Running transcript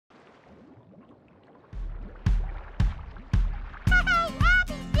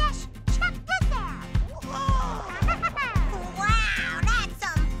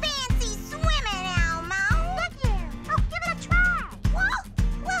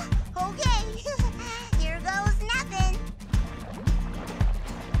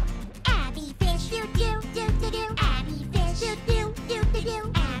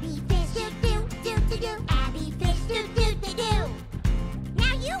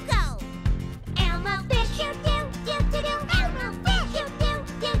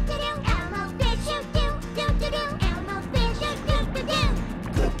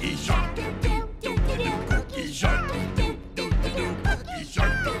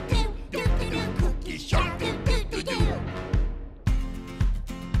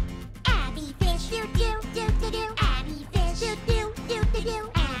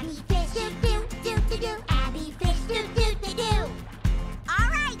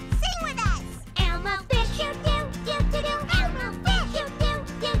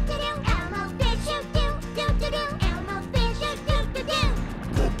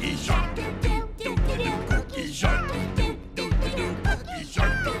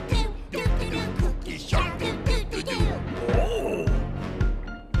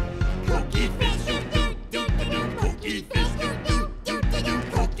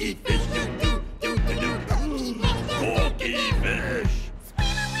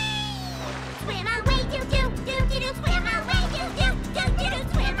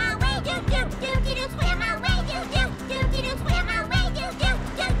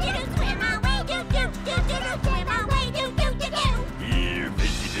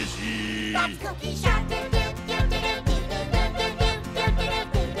That's Cookie Shark.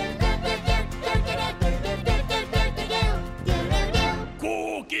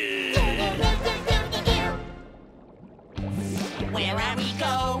 Cookie! Where are we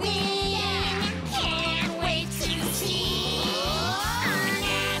going? Can't wait to see on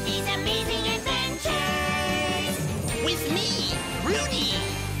Abby's amazing adventures With me, Rudy.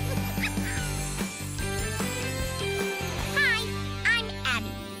 Hi, I'm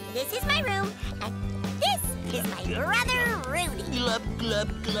Abby. This is my room, and this is my brother Rudy. Glub, glub,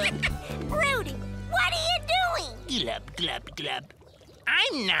 glub. Rudy, what are you doing? Glub, glub, glub.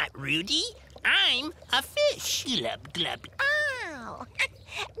 I'm not Rudy. I'm a fish. Glub, glub. Oh,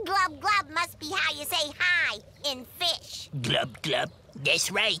 glub glub must be how you say hi in fish. Glub, glub.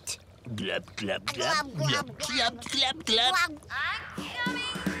 That's right. Glub, glub, glub. Glub, glub, glub, glub, glub. Glub. I'm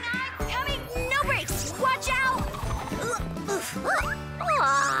coming. No brakes. Watch out.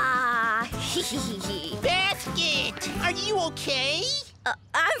 Aw. Basket, are you okay?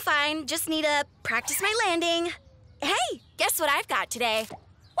 I'm fine. Just need to practice my landing. Hey, guess what I've got today?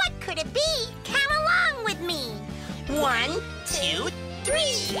 What could it be? Come along with me. 1, 2, 3.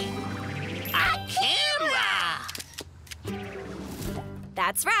 A camera.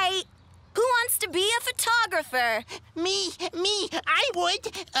 That's right. Who wants to be a photographer? Me, I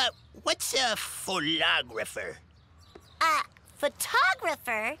would. What's a photographer? A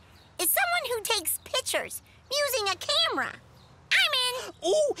photographer is someone who takes pictures using a camera. I'm in.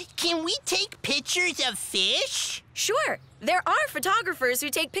 Oh, can we take pictures of fish? Sure, there are photographers who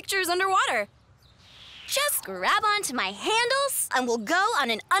take pictures underwater. Just grab onto my handles and we'll go on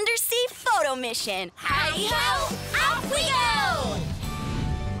an undersea photo mission. Hi-ho, off we go!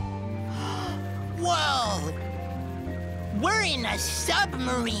 Whoa! We're in a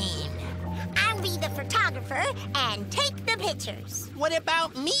submarine. I'll be the photographer and take the pictures. What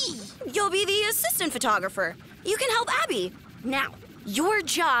about me? You'll be the assistant photographer. You can help Abby. Now, your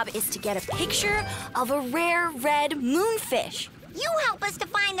job is to get a picture of a rare red moonfish. You help us to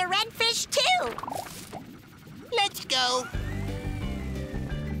find the redfish, too. Let's go.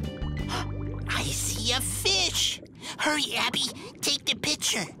 I see a fish. Hurry, Abby. Take the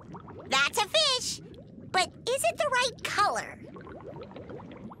picture. That's a fish. But is it the right color?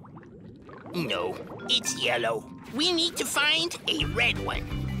 No, it's yellow. We need to find a red one.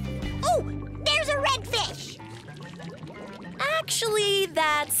 Oh, there's a redfish. Actually,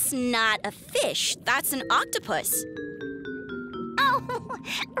 that's not a fish. That's an octopus. Oh,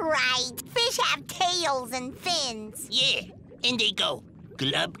 right. Fish have tails and fins. Yeah, and they go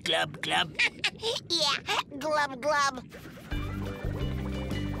glub, glub, glub. Yeah, glub, glub.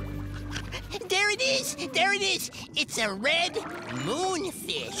 There it is. There it is. It's a red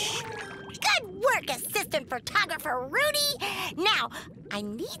moonfish. Good work, assistant photographer Rudy. Now, I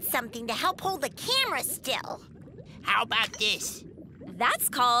need something to help hold the camera still. How about this? That's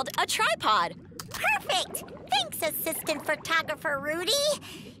called a tripod. Perfect. Thanks, assistant photographer Rudy.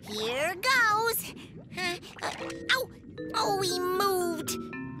 Here goes. Oh, he moved.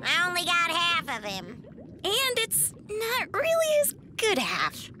 I only got half of him. And it's not really his good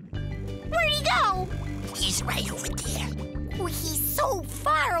half. Where'd he go? He's right over there. Oh, he's so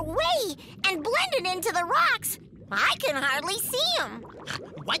far away and blended into the rocks. I can hardly see him.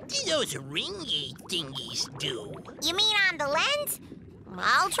 What do those ringy thingies do? You mean on the lens?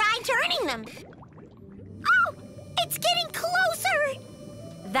 I'll try turning them. Oh, it's getting closer.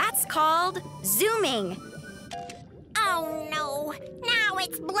 That's called zooming. Oh, no. Now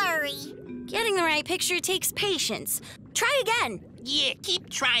it's blurry. Getting the right picture takes patience. Try again. Yeah, keep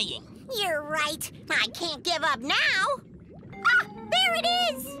trying. You're right. I can't give up now. Ah, there it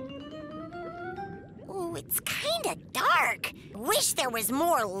is. Oh, it's kind of dark. Wish there was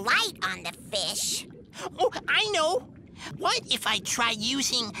more light on the fish. Oh, I know. What if I try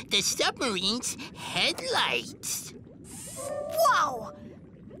using the submarine's headlights? Whoa!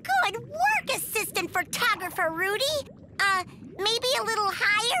 Good work, assistant photographer Rudy. Maybe a little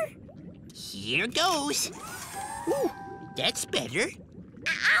higher? Here goes. Ooh, that's better.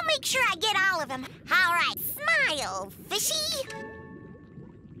 I'll make sure I get all of them. All right, smile, fishy.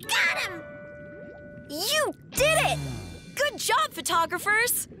 Got him! You did it! Good job,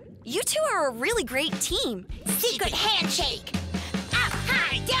 photographers. You two are a really great team. Secret handshake. Up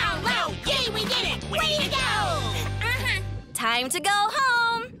high, down low. Yay, we did it! Way to go! Time to go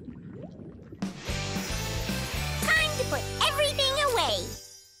home. Time to put everything away.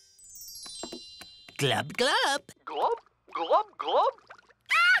 Glub, glub. Glub, glub, glub.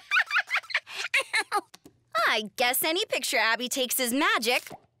 I guess any picture Abby takes is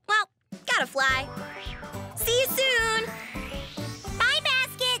magic. Well, gotta fly. See you soon. Bye,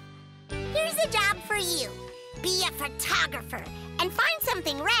 Basket. a photographer and find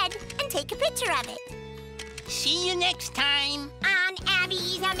something red and take a picture of it. See you next time. On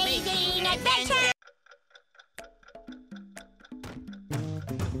Abby's Amazing Adventure!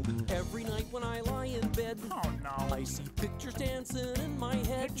 Every night when I lie in bed, Oh no. I see pictures dancing in my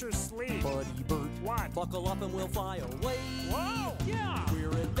head. Picture sleep. Buddy Bert, What? buckle up and we'll fly away. Whoa! Yeah!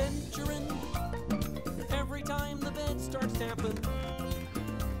 We're adventuring every time the bed starts tapping.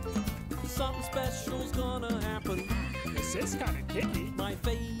 Something special's gonna happen. This is kind of kicky. My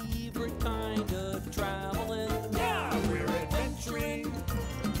favorite kind of traveling. Yeah, we're adventuring.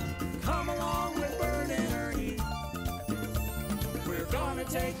 Come along with Bert and Ernie. We're gonna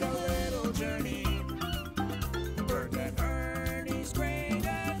take a little journey. Bert and Ernie's Great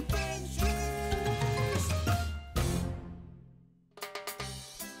Adventures.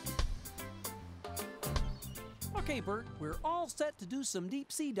 Okay, Bert, we're all set to do some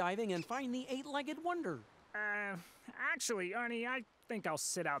deep sea diving and find the eight-legged wonder. Actually, Ernie, I think I'll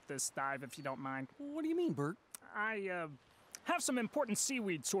sit out this dive if you don't mind. What do you mean, Bert? I have some important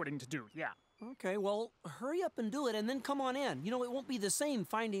seaweed sorting to do, yeah. Okay, well, hurry up and do it and then come on in. You know, it won't be the same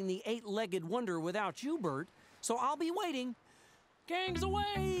finding the eight-legged wonder without you, Bert. So I'll be waiting. Gangs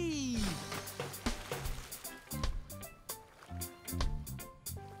away!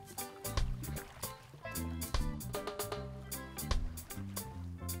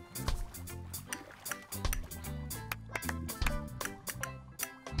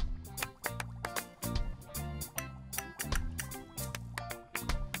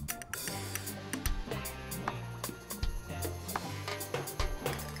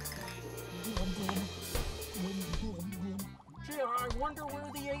 Gee, I wonder where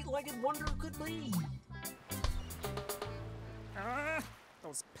the eight-legged wonder could be.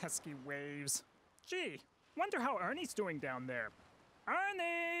 Those pesky waves. Gee, wonder how Ernie's doing down there.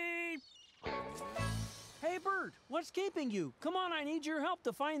 Ernie! Hey, Bert, what's keeping you? Come on, I need your help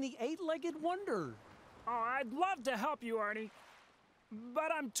to find the eight-legged wonder. Oh, I'd love to help you, Ernie.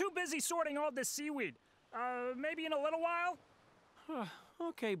 But I'm too busy sorting all this seaweed. Maybe in a little while?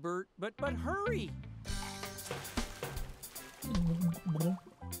 Okay, Bert, but hurry.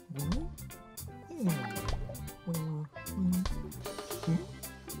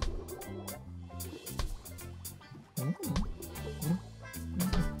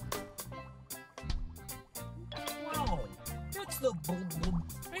 Wow, it's the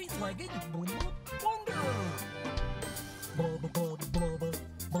eight-legged wonder.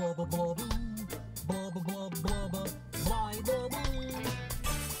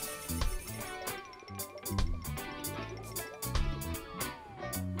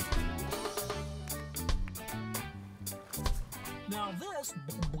 Now this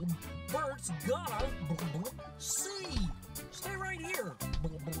Bert's gotta see. Stay right here.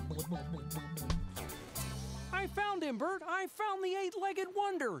 I found him, Bert. I found the eight-legged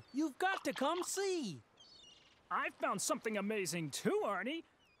wonder. You've got to come see. I found something amazing too, Ernie.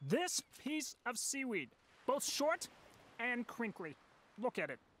 This piece of seaweed, both short and crinkly. Look at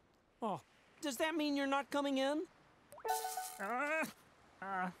it. Oh, does that mean you're not coming in? I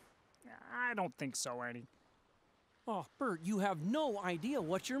don't think so, Ernie. Oh, Bert, you have no idea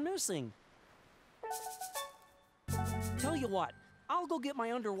what you're missing. Tell you what, I'll go get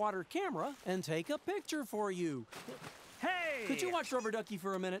my underwater camera and take a picture for you. Hey! Could you watch Rubber Ducky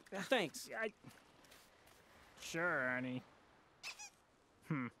for a minute? Thanks. Sure, Ernie.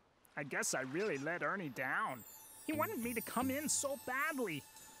 I guess I really let Ernie down. He wanted me to come in so badly.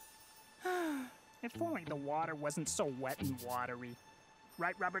 If only the water wasn't so wet and watery.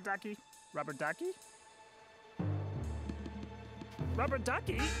 Right, Rubber Ducky? Rubber Ducky? Rubber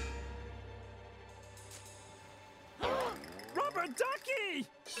Ducky? Rubber Ducky!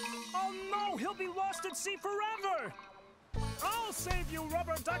 Oh no, he'll be lost at sea forever! I'll save you,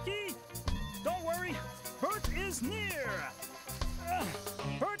 Rubber Ducky! Don't worry, Bert is near!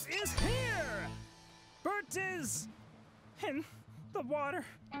 Bert is here! Bert is in the water.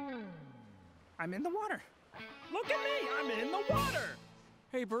 I'm in the water. Look at me, I'm in the water!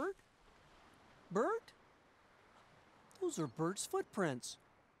 Hey, Bert? Bert? Those are Bert's footprints.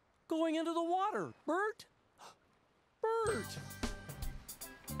 Going into the water. Bert? Bert!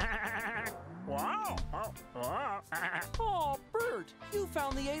 Wow! Oh, Bert, you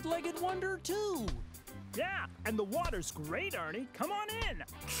found the eight-legged wonder, too. Yeah, and the water's great, Ernie. Come on in.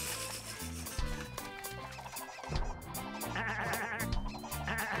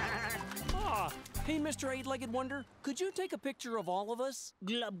 Ah, hey, Mr. Eight-Legged Wonder, could you take a picture of all of us?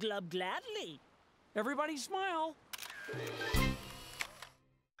 Glub, glub, gladly. Everybody smile.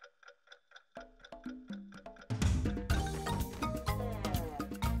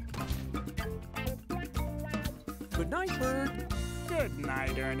 Good night, Bert. Good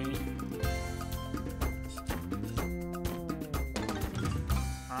night, Ernie.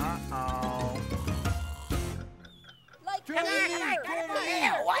 Uh-oh.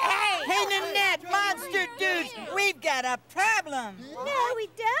 Hey, Nanette, monster dudes, we've got a problem. No, we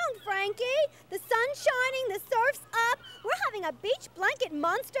don't, Frankie. The sun's shining, the surf's up. We're having a beach blanket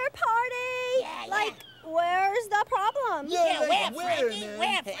monster party. Like, where's the problem? Where, Frankie?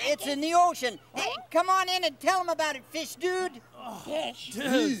 Where? It's in the ocean. Hey, come on in and tell them about it, fish dude.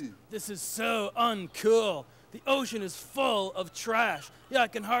 Dude, this is so uncool. The ocean is full of trash. Yeah, I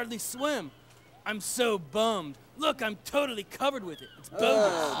can hardly swim. I'm so bummed. Look, I'm totally covered with it. It's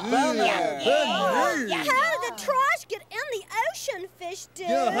bogus. How did the trash get in the ocean, fish dude?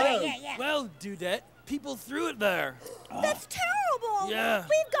 Well, Dudette, people threw it there. That's terrible. Yeah.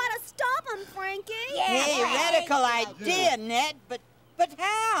 We've got to stop them, Frankie. Hey, radical idea, Ned, but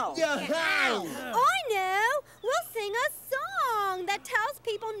how? I know. We'll sing a song that tells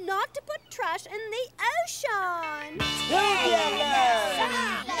people not to put trash in the ocean.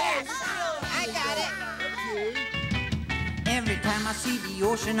 I got it. Every time I see the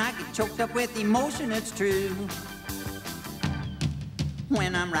ocean, I get choked up with emotion, it's true.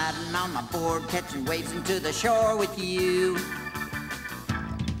 When I'm riding on my board, catching waves into the shore with you.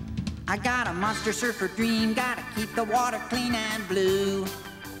 I got a monster surfer dream, gotta keep the water clean and blue.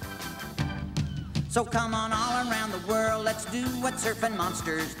 So come on all around the world, let's do what surfing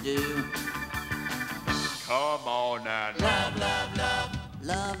monsters do. Come on and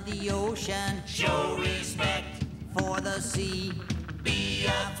Love the ocean, Show respect, for the sea, be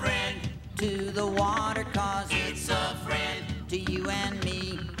a friend. to the water, cause It's a friend. to you and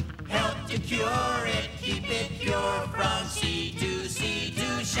me. Help to cure it, keep it pure from sea to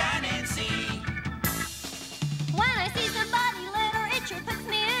shining sea. When I see somebody little, it sure puts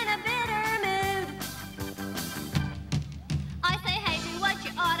me in a bitter mood. I say, hey, do what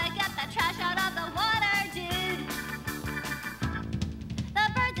you oughta, get that trash out of the water, dude. The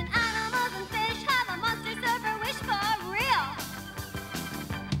birds and animals and fish have a monster surfer wish for real.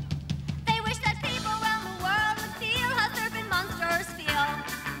 They wish that people around the world would feel how surfing monsters feel.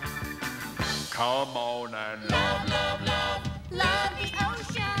 come on and Love Love the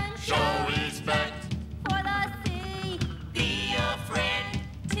ocean, show respect, for the sea, be a friend.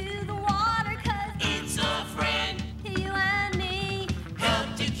 to the water, 'cause It's a friend. to you and me.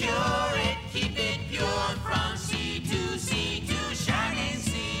 Help to cure it, keep it pure from sea to shining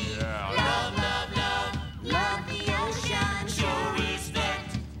sea. Love Love the ocean, show respect,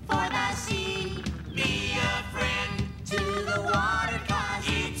 for the sea, be a friend. to the water, 'cause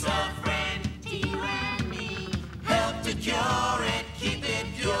It's a friend. to you and me. Help to cure it, keep it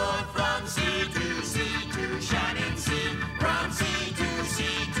pure from sea to shining sea. From sea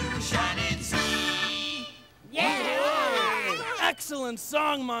to shining sea. Excellent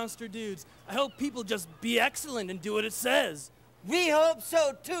song, Monster Dudes. I hope people just be excellent and do what it says. We hope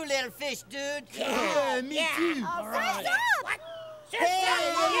so too, little fish dude. Yeah, me too. All right.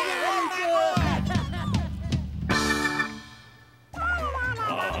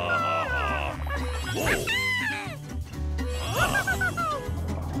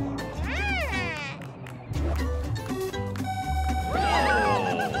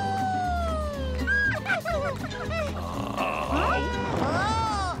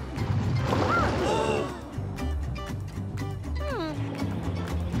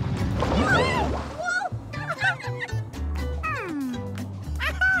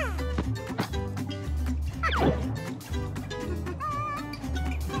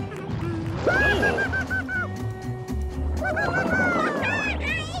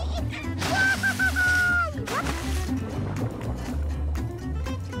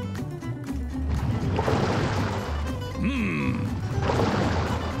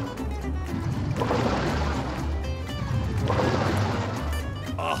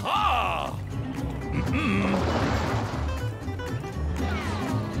 Aha!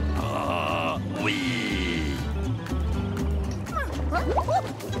 Wee!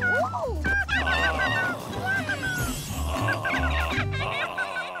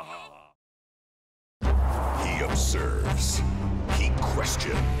 He observes. He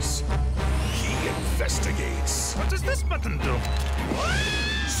questions. He investigates. What does this button do?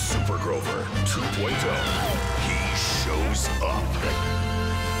 Super Grover 2.0. He shows up.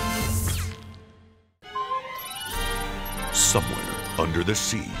 Somewhere under the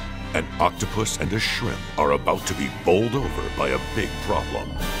sea, an octopus and a shrimp are about to be bowled over by a big problem.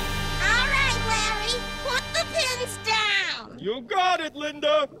 All right, Larry, put the pins down. You got it,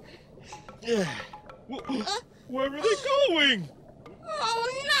 Linda. Where are they going? Oh,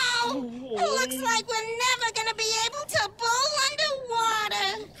 no. It looks like we're never going to be able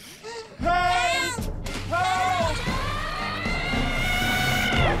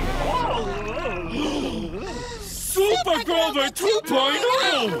Super Grover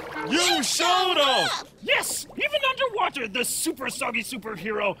 2.0! You showed up! Yes, even underwater, the super soggy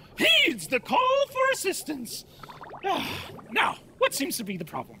superhero heeds the call for assistance. Now, what seems to be the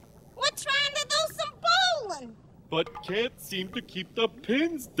problem? We're trying to do some bowling. But can't seem to keep the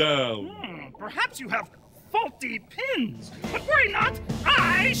pins down. Perhaps you have faulty pins. But worry not,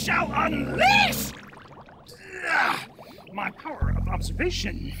 I shall unleash my power of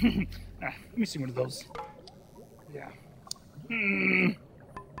observation. Let me see one of those. Yeah.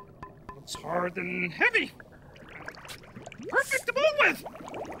 Looks hard and heavy. Perfect to bowl with.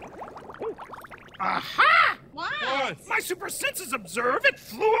 Ooh. Aha! What? My super senses observe it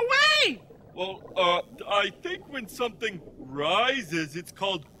flew away. Well, I think when something rises, it's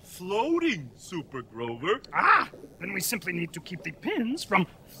called floating, Super Grover. Ah, then we simply need to keep the pins from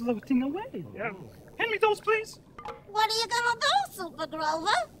floating away. Hand me those, please. What are you gonna do, Super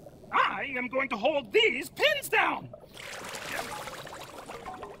Grover? I am going to hold these pins down.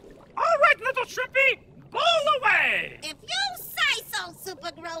 All right, little shrimpy, bowl away. If you say so,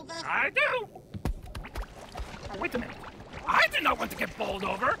 Super Grover. I do. Oh, wait a minute. I did not want to get bowled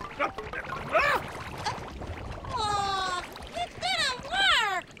over. Oh, it didn't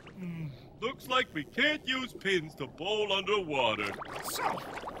work. Looks like we can't use pins to bowl underwater. So,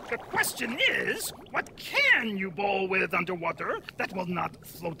 the question is, what can you bowl with underwater that will not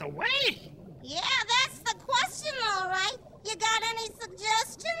float away? Yeah, that's the question, all right. You got any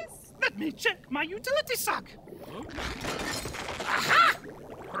suggestions? Let me check my utility sock. Aha!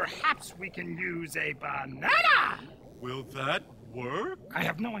 Perhaps we can use a banana. Will that work? I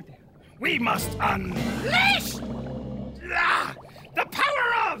have no idea. We must unleash the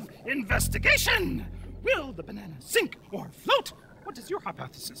power of investigation. Will the banana sink or float? What is your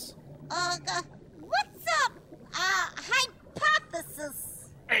hypothesis? What's up? Hypothesis.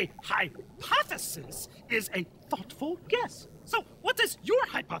 A hypothesis is a thoughtful guess. So, what is your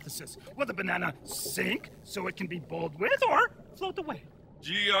hypothesis? Will the banana sink so it can be bowled with or float away?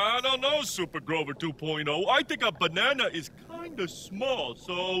 Gee, I don't know, Super Grover 2.0. I think a banana is kind of small,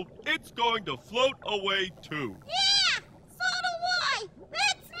 so it's going to float away too. Yeah, so do I.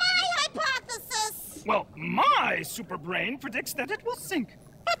 That's my hypothesis. Well, my super brain predicts that it will sink.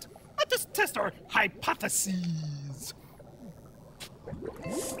 But let us test our hypotheses.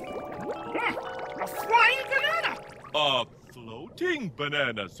 A flying banana! A floating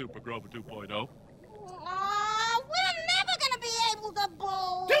banana, Super Grover 2.0. We're never gonna be able to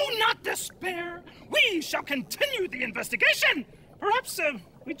bowl. Do not despair. We shall continue the investigation. Perhaps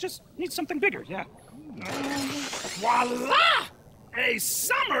we just need something bigger, yeah. Voila! A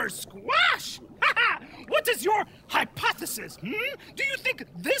summer squash! What is your hypothesis? Do you think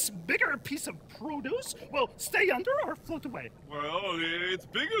this bigger piece of produce will stay under or float away? Well, it's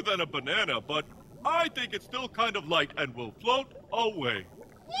bigger than a banana, but I think it's still kind of light and will float away.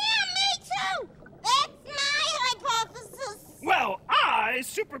 Yeah, me too. That's my hypothesis. Well, I,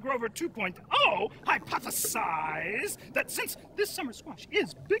 Super Grover 2.0, hypothesize that since this summer squash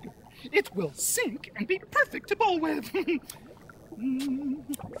is bigger, it will sink and be perfect to bowl with.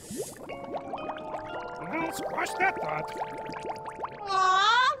 Well, squash that thought.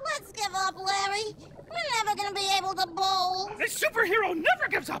 Aw, let's give up, Larry. We're never gonna be able to bowl. A superhero never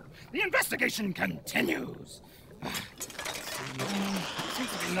gives up. The investigation continues.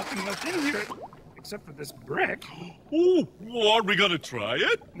 Seems to be nothing left in here, except for this brick. Ooh, are we gonna try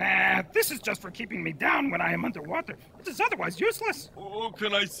it? Nah, this is just for keeping me down when I am underwater. It is otherwise useless. Oh,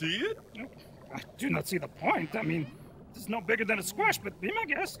 can I see it? I do not see the point. I mean, it's no bigger than a squash, but be my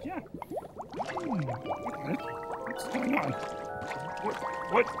guest, yeah. What's going on?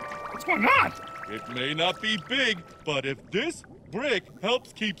 What's going on? It may not be big, but if this brick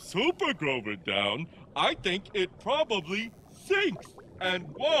helps keep Super Grover down, I think it probably sinks and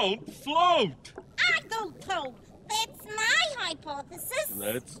won't float. I do too. That's my hypothesis.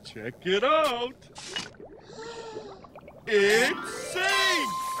 Let's check it out. It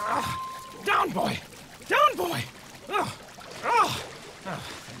sinks! Down, boy! Down, boy! There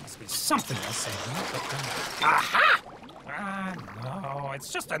must be something else in here, but... aha! No, it's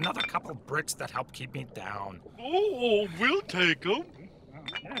just another couple bricks that help keep me down. Oh, we'll take them.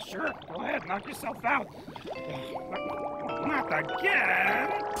 Yeah, sure. Go ahead, knock yourself out. Not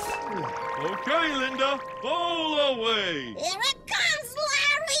again! Okay, Linda, bowl away. Here it comes,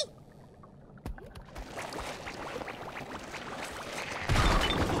 Larry.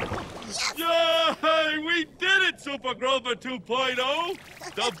 Yay! We did it, Super Grover 2.0.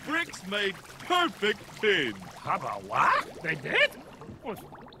 The bricks made perfect pins. How about what? They did? Well,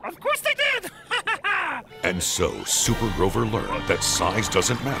 of course they did! And so, Super Grover learned that size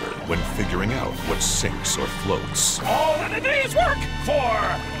doesn't matter when figuring out what sinks or floats. All in a day's work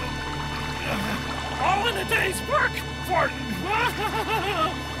for... all in a day's work for...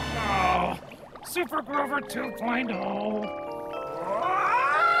 oh, Super Grover 2.0.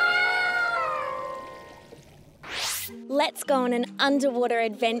 Let's go on an underwater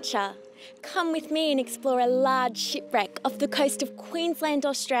adventure. Come with me and explore a large shipwreck off the coast of Queensland,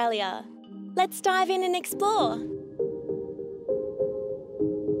 Australia. Let's dive in and explore.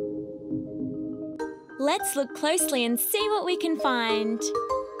 Let's look closely and see what we can find.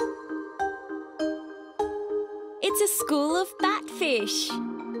 It's a school of batfish.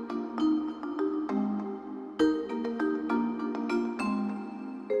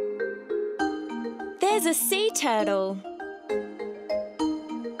 There's a sea turtle.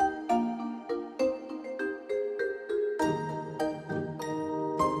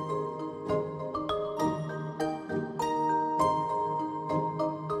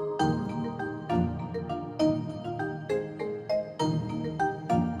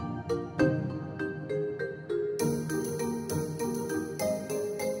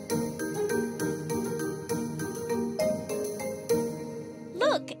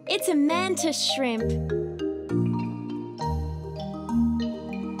 Look, it's a mantis shrimp.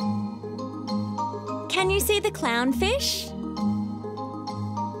 Can you see the clownfish?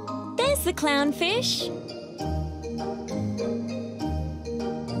 There's the clownfish.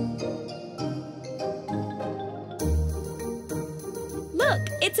 Look,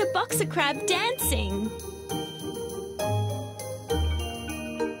 it's a boxer crab dancing.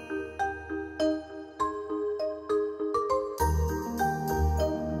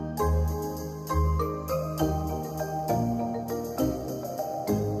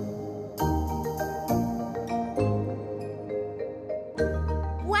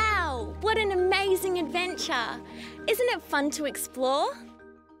 What an amazing adventure! Isn't it fun to explore?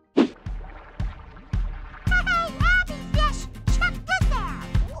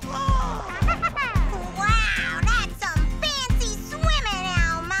 Wow, that's some fancy swimming,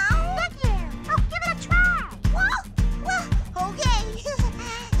 Elmo. Thank you. Oh, give it a try. Whoa, well, okay.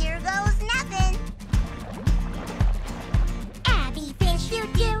 Here goes nothing. Abby fish, do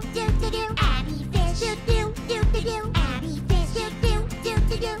do do do do. Abby fish, do do do do do. Abby fish, do do do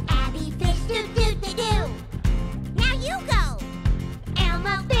do do. Abby fish, do do do do. Now you go.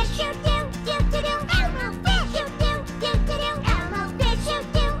 Elmo fish, do do do do do. Elmo fish, do do do do do. Elmo fish, do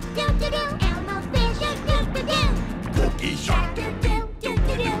do do do do. Elmo fish, do do do do. Cookie shark, Do do do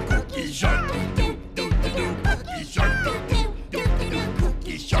do do. cookie shark, Do do do do do. cookie shark, Do do do do do.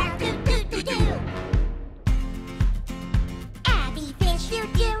 cookie shark, Do do do do. Abby fish, do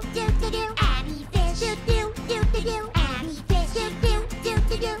do do do do. Abby fish, do do do do do. Abby fish, do do do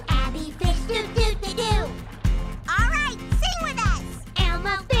do do. Abby fish, do do do do. All right, sing with us.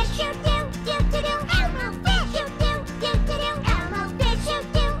 Elmo fish, do do do do do. Elmo fish, do do do do do. Elmo fish, do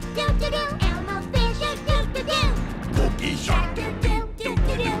do do do do. Elmo fish, do do do do. cookie shark, Do do do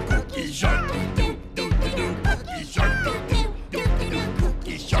do do. cookie shark, Do do do do do. cookie shark, Do do do do do.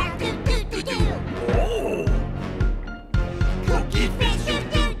 cookie shark, Do do do do. oh, Cookie fish, do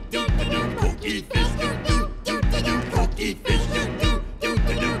do do do do. Cookie fish, do do do do do. Cookie fish, do do do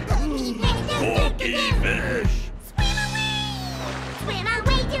do do. Cookie fish, do do do do. fish. Swim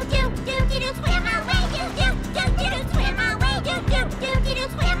away, do do do do do. Swim away, do do do do do. Swim away, do do do do do.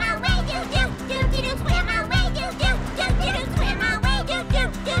 Swim away, do do do do do. Swim away, do do do do do. Swim away, do do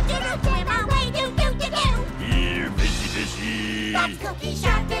do do do. Swim away, do do do do. Here, fishy, fishy. That's Cookie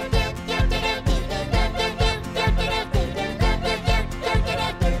Shark.